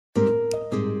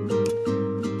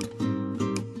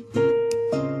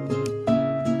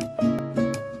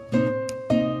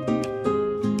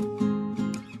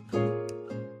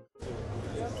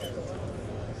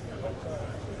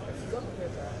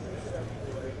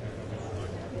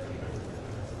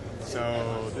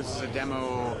So this is a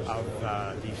demo of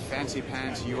the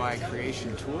Fancypants UI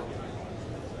creation tool.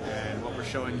 And what we're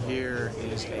showing here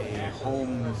is a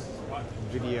home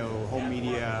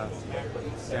media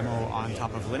demo on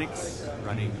top of Linux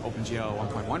running OpenGL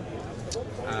 1.1.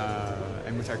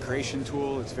 And with our creation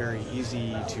tool, it's very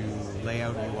easy to lay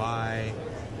out UI,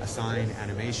 assign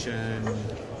animation,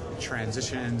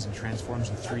 transitions and transforms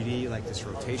in 3D like this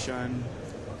rotation.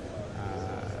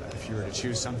 If you were to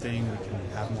choose something, we can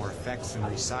have more effects and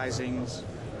resizings.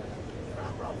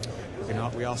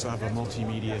 We also have a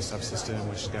multimedia subsystem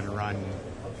which is going to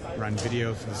run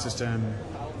video through the system.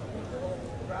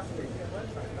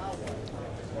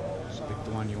 Just pick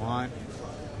the one you want.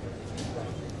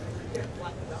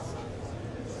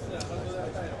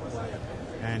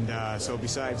 And so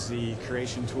besides the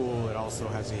creation tool, it also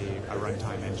has a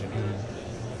runtime engine.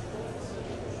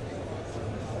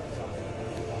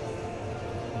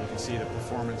 You can see the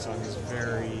performance on this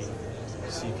very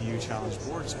CPU challenged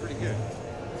board is pretty good.